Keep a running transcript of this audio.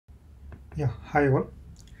Yeah, hi all.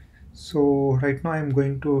 So right now I'm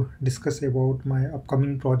going to discuss about my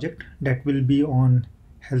upcoming project that will be on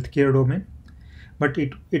healthcare domain, but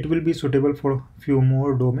it will be suitable for few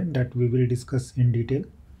more domain that we will discuss in detail.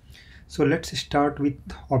 So let's start with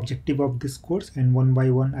objective of this course, and one by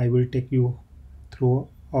one I will take you through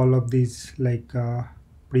all of these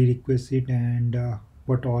prerequisite and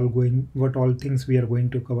what all things we are going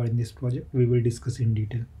to cover in this project we will discuss in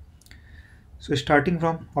detail. So starting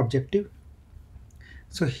from objective.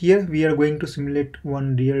 So here we are going to simulate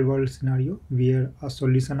one real world scenario where a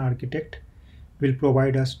solution architect will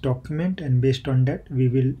provide us document, and based on that we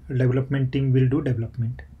will development team will do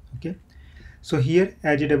development. Okay. So here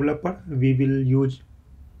as a developer we will use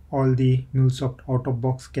all the Mulesoft out of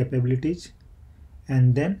box capabilities,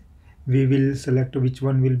 and then we will select which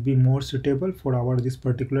one will be more suitable for our this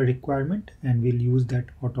particular requirement, and we'll use that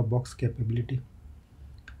out of box capability.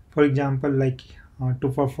 For example, to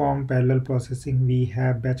perform parallel processing, we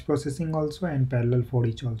have batch processing also and parallel for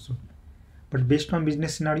each also. But based on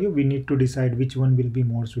business scenario, we need to decide which one will be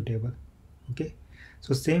more suitable. Okay.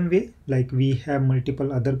 So same way, like we have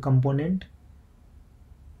multiple other component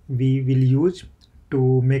we will use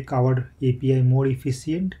to make our API more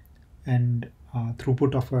efficient, and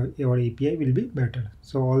throughput of our API will be better.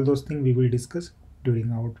 So all those things we will discuss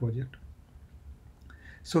during our project.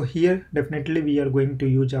 So here definitely we are going to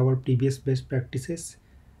use our previous best practices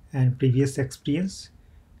and previous experience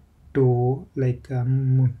to make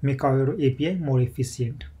our API more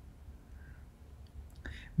efficient.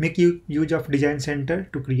 Make use of design center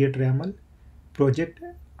to create RAML project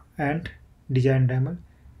and design RAML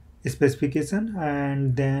specification,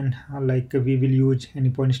 and then we will use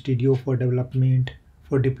Anypoint Studio for development.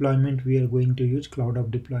 For deployment we are going to use cloud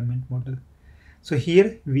of deployment model. So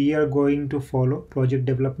here we are going to follow project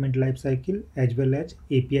development lifecycle as well as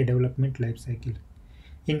API development lifecycle.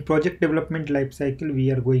 In project development lifecycle, we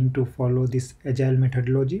are going to follow this agile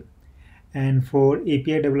methodology, and for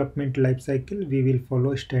API development lifecycle, we will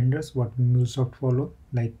follow standards what Mulesoft follow,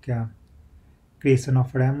 creation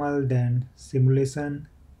of RAML, then simulation,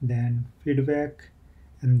 then feedback,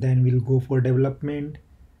 and then we'll go for development.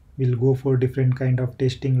 We'll go for different kind of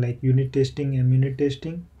testing like unit testing and unit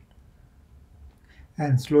testing,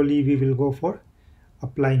 and slowly we will go for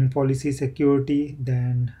applying policy security,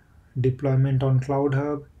 then deployment on Cloud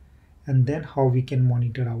Hub, and then how we can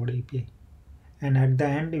monitor our API. And at the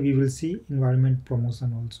end, we will see environment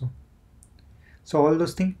promotion also. So all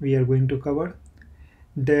those things we are going to cover.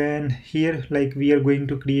 Then here, we are going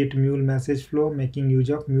to create Mule message flow, making use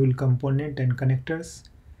of Mule component and connectors.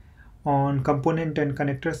 On component and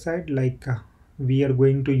connector side, we are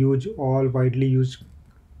going to use all widely used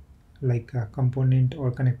component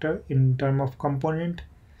or connector. In term of component,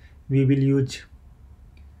 we will use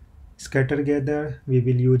scatter gather, we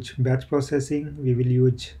will use batch processing, we will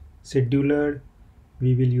use scheduler,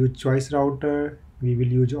 we will use choice router, we will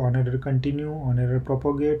use on error continue, on error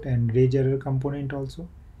propagate, and rage error component also.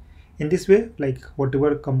 In this way,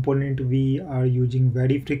 whatever component we are using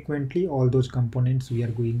very frequently, all those components we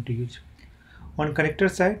are going to use. On connector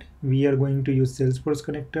side, we are going to use Salesforce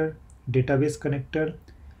connector, database connector,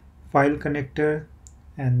 file connector,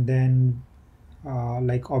 and then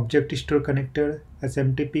object store connector,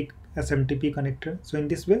 SMTP connector. So in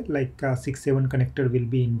this way, 6-7 connector will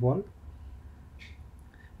be involved.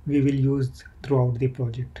 We will use throughout the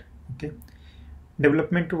project. Okay.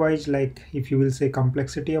 Development wise, if you will say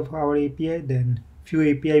complexity of our API, then few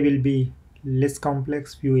API will be less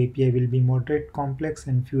complex, few API will be moderate complex,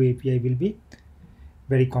 and few API will be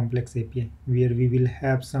very complex API where we will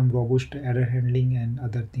have some robust error handling and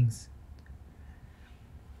other things.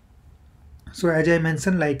 So as I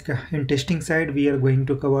mentioned, in testing side, we are going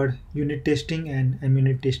to cover unit testing and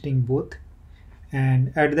unit testing both.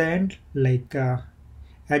 And at the end,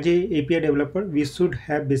 as a API developer, we should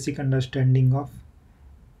have basic understanding of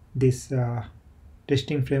this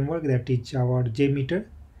testing framework, that is our JMeter.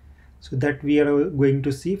 So that we are going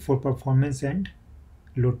to see for performance and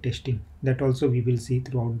load testing. That also we will see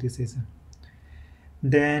throughout the session.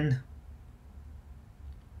 Then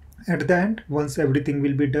at the end, once everything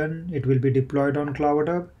will be done, it will be deployed on Cloud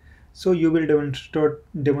Hub. So you will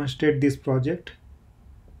demonstrate this project.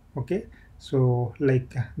 Okay. So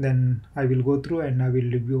then I will go through and I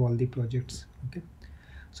will review all the projects. Okay.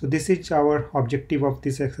 So this is our objective of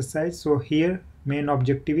this exercise. So here main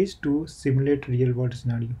objective is to simulate real world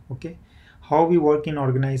scenario. Okay. How we work in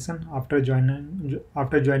organization after joining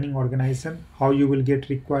organization, how you will get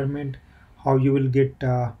requirement, how you will get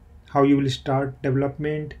how you will start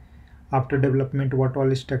development. After development, what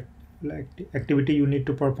all is activity you need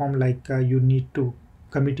to perform, you need to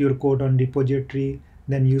commit your code on repository,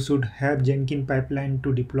 Then you should have Jenkins pipeline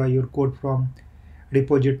to deploy your code from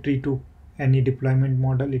repository to any deployment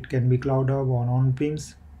model. It can be cloud hub or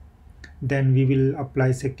on-premise. Then we will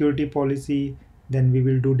apply security policy. Then we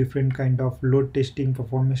will do different kind of load testing,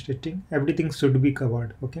 performance testing. Everything should be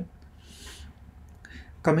covered. Okay,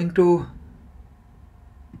 coming to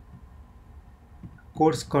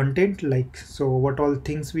course content, like, so what all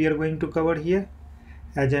things we are going to cover here.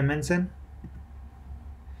 As I mentioned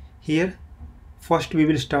here, first we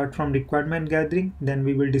will start from requirement gathering, then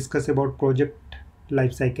we will discuss about project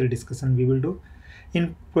lifecycle discussion. We will do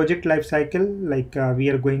in project lifecycle, like we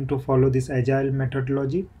are going to follow this agile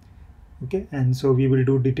methodology. Okay, and so we will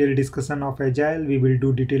do detailed discussion of agile, we will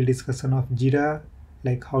do detailed discussion of Jira,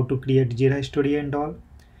 like how to create Jira story and all.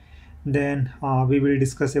 Then we will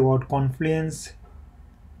discuss about Confluence.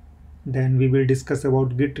 Then we will discuss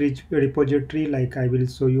about Git repository, like I will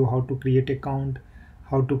show you how to create account,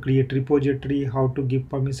 how to create repository, how to give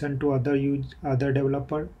permission to other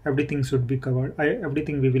developer. Everything should be covered.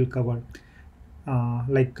 Everything we will cover,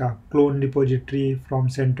 like clone repository from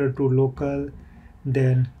center to local,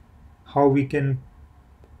 then how we can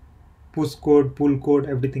push code, pull code,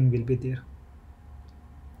 everything will be there.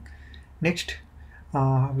 Next,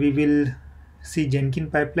 we will see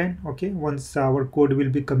Jenkins pipeline. Okay, once our code will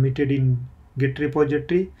be committed in Git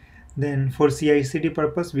repository, then for CI/CD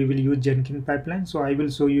purpose we will use Jenkins pipeline. So I will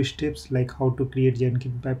show you steps like how to create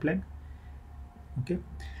Jenkins pipeline. Okay,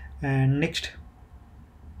 and next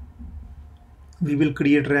we will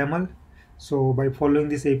create RAML. So by following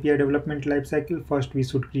this API development lifecycle, first we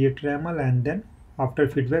should create RAML, and then after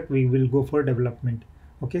feedback we will go for development.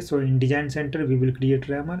 Okay, so in design center we will create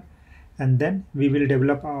RAML, and then we will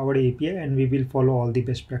develop our API and we will follow all the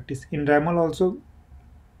best practice. In RAML also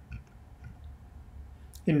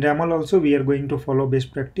we are going to follow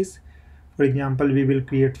best practice. For example, we will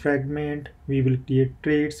create fragment, we will create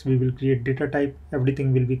traits, we will create data type,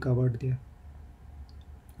 everything will be covered there.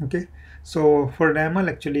 Okay, so for RAML,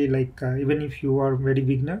 actually, like even if you are very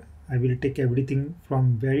beginner, I will take everything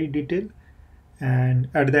from very detail, and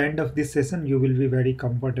at the end of this session you will be very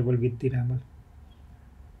comfortable with the RAML.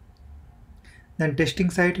 Then testing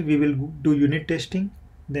side, we will do unit testing,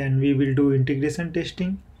 then we will do integration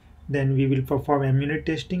testing, then we will perform unit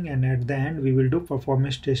testing, and at the end we will do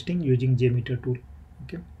performance testing using JMeter tool.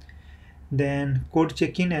 Okay, then code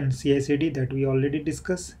check-in and CI/CD that we already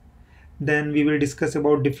discussed. Then we will discuss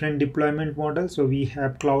about different deployment models. So we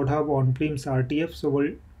have Cloud Hub, on-premise, RTF. So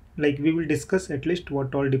we will discuss at least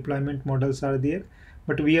what all deployment models are there,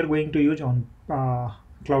 but we are going to use on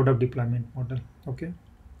Cloud Hub deployment model. Okay,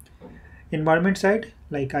 environment side,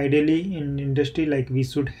 like ideally in industry, like we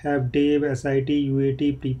should have dev, SIT,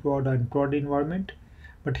 UAT, pre-prod and prod environment,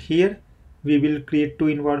 but here we will create two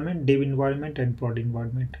environment, dev environment and prod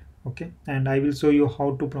environment. Okay, and I will show you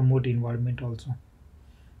how to promote environment also.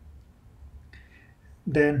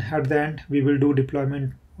 Then at the end we will do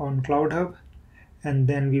deployment on Cloud Hub, and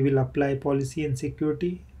then we will apply policy and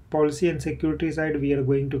security. Policy and security side, we are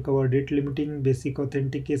going to cover date limiting, basic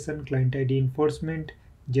authentication, client ID enforcement,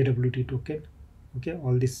 JWT token. Okay,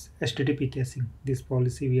 all this HTTP caching, this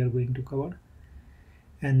policy we are going to cover.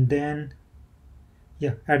 And then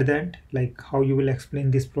yeah, at the end, like how you will explain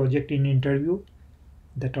this project in interview,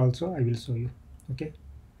 that also I will show you. Okay,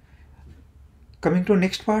 coming to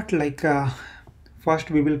next part, like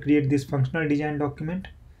first we will create this functional design document.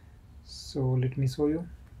 So let me show you.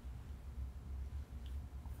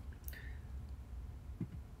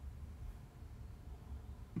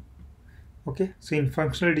 Okay, so in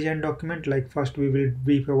functional design document, like first we will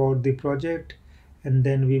brief about the project, and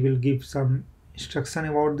then we will give some instruction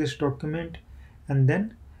about this document, and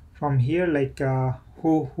then from here, like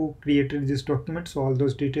who created this document, so all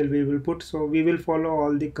those details we will put. So we will follow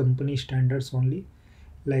all the company standards only,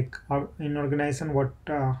 like in organization what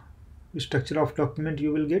structure of document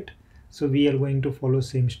you will get, so we are going to follow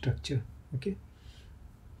same structure. Okay,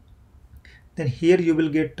 then here you will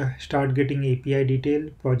get start getting API detail,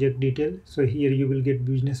 project detail. So here you will get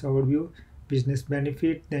business overview, business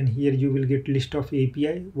benefit. Then here you will get list of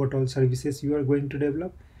API, what all services you are going to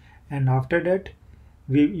develop, and after that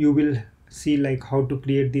you will see like how to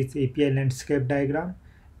create this API landscape diagram,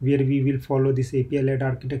 where we will follow this API led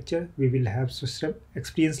architecture. We will have system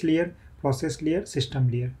experience layer, process layer, system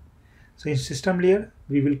layer. So in system layer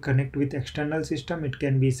we will connect with external system, it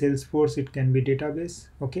can be Salesforce, it can be database.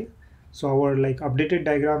 Okay, so our like updated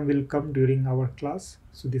diagram will come during our class.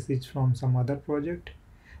 So this is from some other project.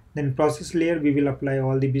 Then process layer, we will apply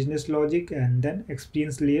all the business logic, and then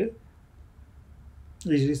experience layer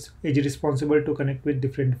is responsible to connect with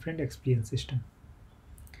different experience system.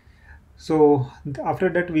 After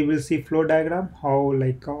that we will see flow diagram, how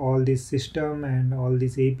like all this system and all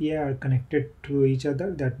these API are connected to each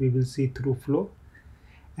other, that we will see through flow.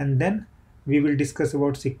 And then we will discuss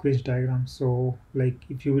about sequence diagram. So like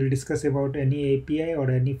if you will discuss about any API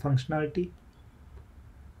or any functionality,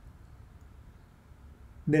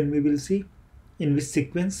 then we will see in which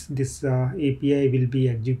sequence this API will be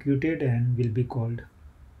executed and will be called.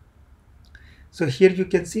 So here you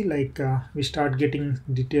can see like we start getting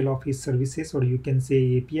detail of his services, or you can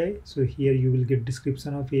say API. So here you will get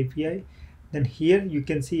description of API. Then here you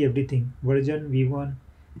can see everything: version, v1,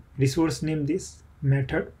 resource name, this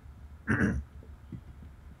method,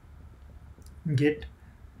 get,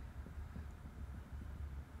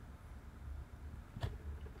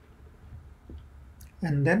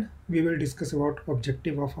 and then we will discuss about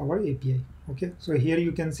objective of our API. Okay, so here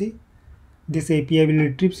you can see this API will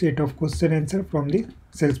retrieve set of question answer from the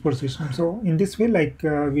Salesforce system. So in this way, like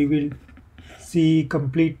we will see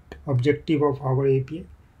complete objective of our API,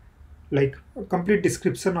 like a complete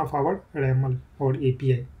description of our RAML or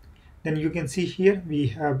API. Then you can see here we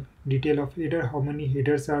have detail of header, how many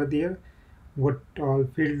headers are there, what all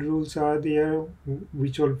field rules are there,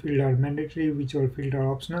 which all field are mandatory, which all field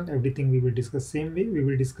are optional. Everything we will discuss. Same way we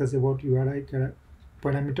will discuss about URI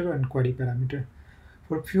parameter and query parameter.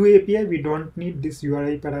 For few API we don't need this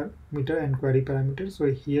URI parameter and query parameter. So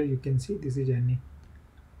here you can see this is any.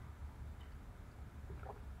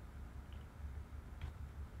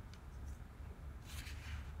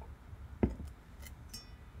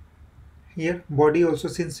 Here body also,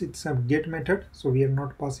 since it's a get method, so we are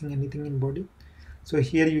not passing anything in body. So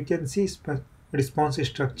here you can see response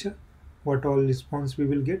structure, what all response we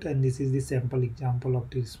will get, and this is the sample example of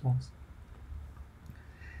the response.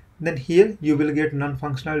 Then here you will get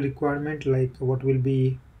non-functional requirement, like what will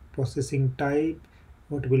be processing type,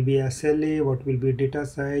 what will be SLA, what will be data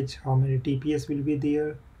size, how many TPS will be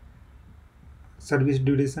there, service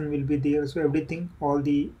duration will be there. So everything, all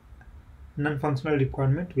the non-functional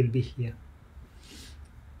requirement will be here.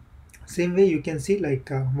 Same way you can see like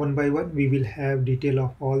one by one we will have detail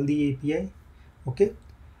of all the API. Okay,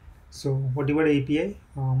 so whatever API,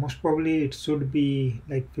 most probably it should be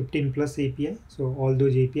like 15 plus API. So all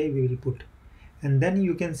those API we will put. And then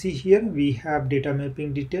you can see here we have data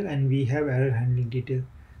mapping detail and we have error handling detail.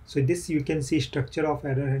 So this you can see structure of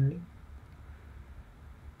error handling.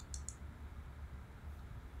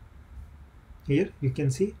 Here you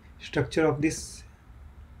can see structure of this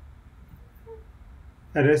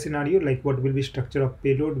error scenario, like what will be structure of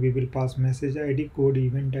payload. We will pass message ID, code,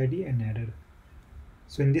 event ID, and error.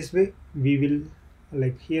 So in this way we will,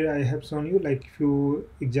 like here I have shown you like few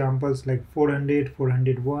examples like 400,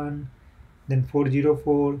 401, then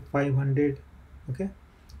 404, 500. Okay,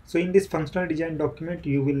 so in this functional design document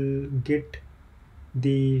you will get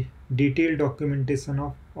the detailed documentation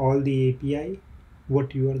of all the API,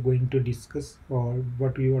 what you are going to discuss or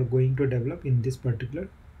what you are going to develop in this particular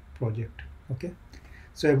project. Okay,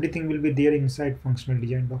 so everything will be there inside functional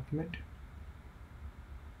design document.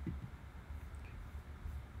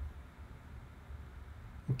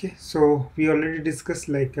 Okay, so we already discussed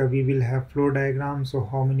like we will have flow diagrams, so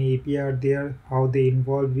how many API are there, how they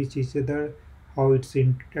involve with each other, how it's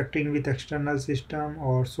interacting with external system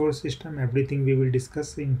or source system. Everything we will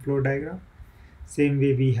discuss in flow diagram. Same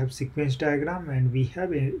way we have sequence diagram and we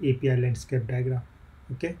have a API landscape diagram.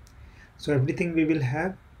 Okay, so everything we will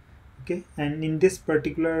have. Okay, and in this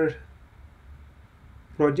particular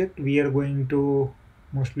project we are going to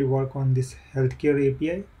mostly work on this healthcare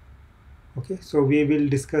API. Okay, so we will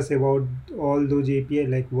discuss about all those API,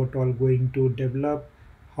 like what all going to develop,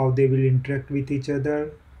 how they will interact with each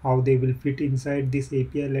other, how they will fit inside this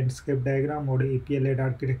API landscape diagram or API led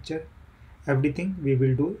architecture. Everything we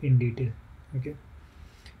will do in detail. Okay,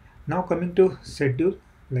 now coming to schedule,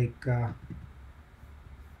 like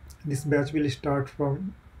this batch will start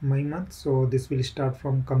from my month, so this will start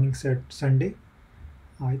from coming Sunday.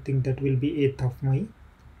 I think that will be 8th of May.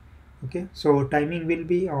 Okay, so timing will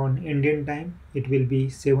be on Indian time. It will be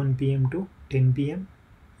 7 p.m. to 10 p.m.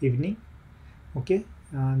 evening. Okay,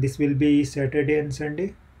 this will be Saturday and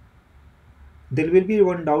Sunday. There will be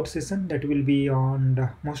one doubt session that will be on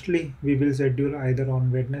mostly we will schedule either on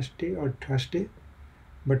Wednesday or Thursday,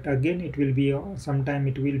 but again it will be sometime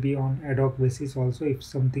it will be on ad hoc basis also. If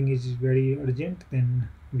something is very urgent, then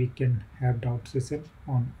we can have doubt session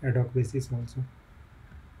on ad hoc basis also.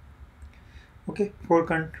 Okay, for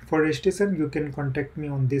registration you can contact me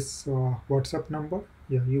on this WhatsApp number.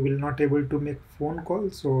 Yeah, you will not able to make phone call,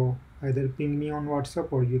 so either ping me on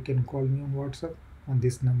WhatsApp or you can call me on WhatsApp on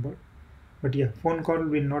this number. But yeah, phone call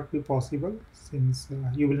will not be possible since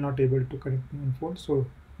you will not able to connect me on phone, so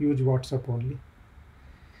use WhatsApp only.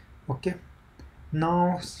 Okay.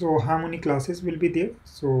 Now, so how many classes will be there?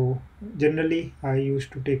 So generally I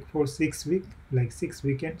used to take for 6 week, like 6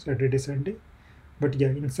 weekends, Saturday, Sunday. But yeah,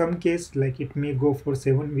 in some case, like it may go for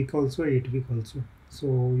 7 week also, 8 week also. So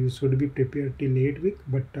you should be prepared till 8 week,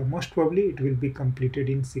 but most probably it will be completed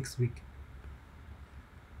in 6 week.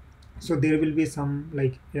 So there will be some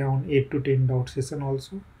like around 8 to 10 doubt session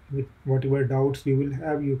also. With whatever doubts you will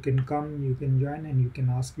have, you can come, you can join, and you can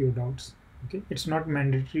ask your doubts. Okay, it's not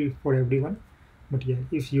mandatory for everyone, but yeah,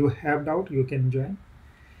 if you have doubt, you can join.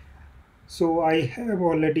 So I have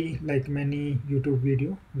already like many YouTube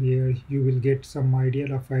video where you will get some idea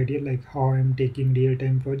like how I'm taking real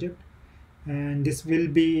time project, and this will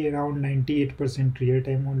be around 98% real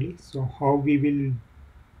time only. So how we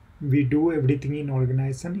do everything in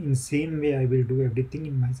organization in same way I will do everything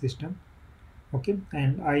in my system. Okay,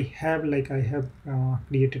 and I have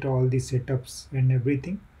created all the setups and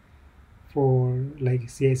everything for like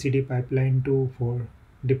CI/CD pipeline too, for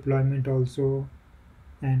deployment also,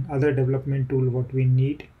 and other development tool what we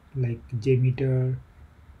need like JMeter,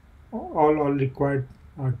 all required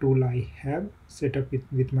tool I have set up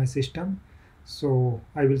with my system. So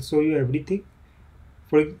I will show you everything.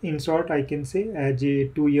 For in short, I can say as a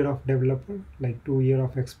 2 year of developer, like 2 year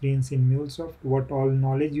of experience in Mulesoft, what all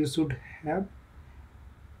knowledge you should have,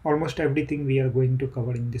 almost everything we are going to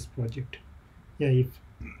cover in this project. Yeah,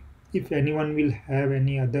 if anyone will have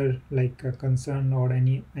any other like concern or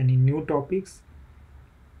any new topics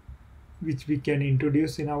which we can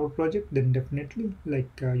introduce in our project, then definitely like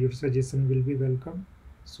your suggestion will be welcome.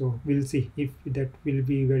 So we'll see if that will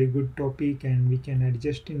be very good topic and we can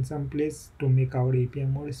adjust in some place to make our API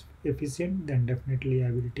more efficient, then definitely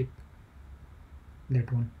I will take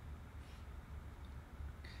that one.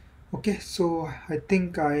 Okay, so I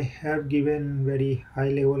think I have given very high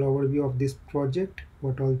level overview of this project,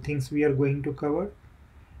 what all things we are going to cover.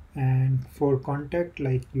 And for contact,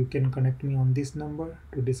 like you can connect me on this number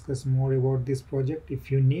to discuss more about this project if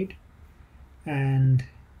you need. And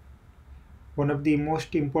one of the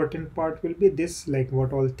most important part will be this, like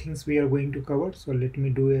what all things we are going to cover. So let me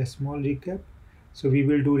do a small recap. So we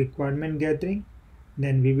will do requirement gathering,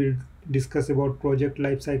 then we will discuss about project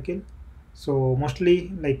life cycle. So mostly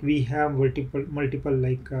like we have multiple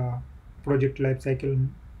like project life cycle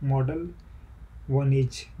model. One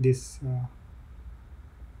is this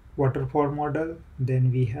waterfall model,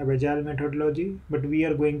 then we have agile methodology, but we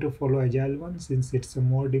are going to follow agile one since it's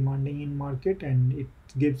more demanding in market and it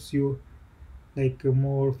gives you like a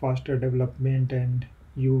more faster development, and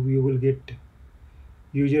you will get,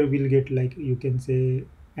 user will get, like you can say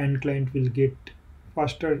end client will get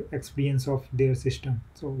faster experience of their system,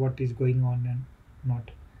 so what is going on and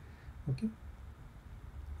not. Okay,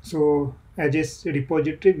 so as a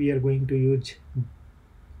repository we are going to use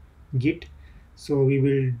Git. So we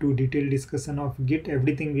will do detailed discussion of Git,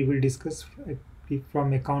 everything we will discuss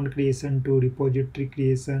from account creation to repository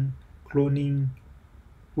creation, cloning,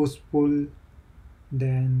 push pull,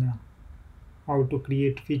 then how to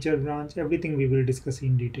create feature branch, everything we will discuss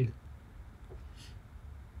in detail.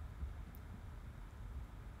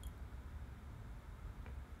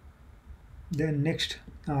 Then next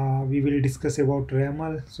we will discuss about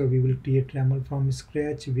RAML. So we will create RAML from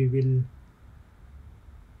scratch. We will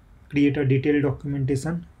create a detailed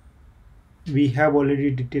documentation. We have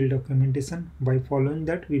already detailed documentation. By following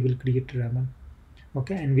that we will create RAML.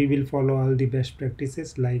 Okay, and we will follow all the best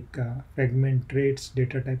practices like fragment traits,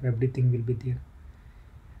 data type, everything will be there.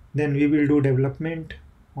 Then we will do development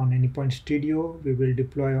on Anypoint Studio. We will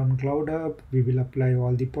deploy on Cloud Hub. We will apply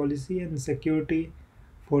all the policy and security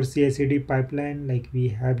for CI/CD pipeline, like we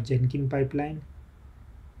have Jenkins pipeline.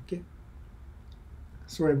 Okay,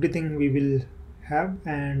 so everything we will have,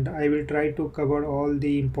 and I will try to cover all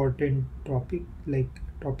the important topic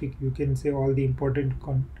you can say all the important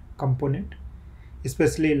component,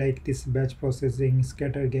 especially like this batch processing,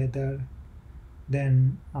 scatter gather,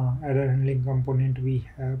 then error handling component we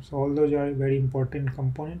have. So all those are very important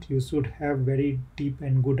components. You should have very deep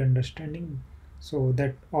and good understanding, so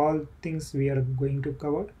that all things we are going to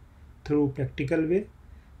cover through practical way.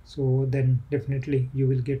 So then definitely you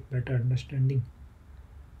will get better understanding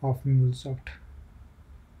of Mulesoft.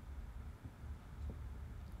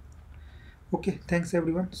 Okay, thanks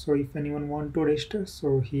everyone. So if anyone want to register,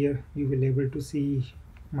 so here you will able to see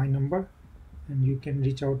my number and you can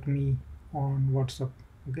reach out to me on WhatsApp.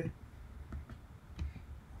 Okay,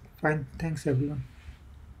 fine, thanks everyone.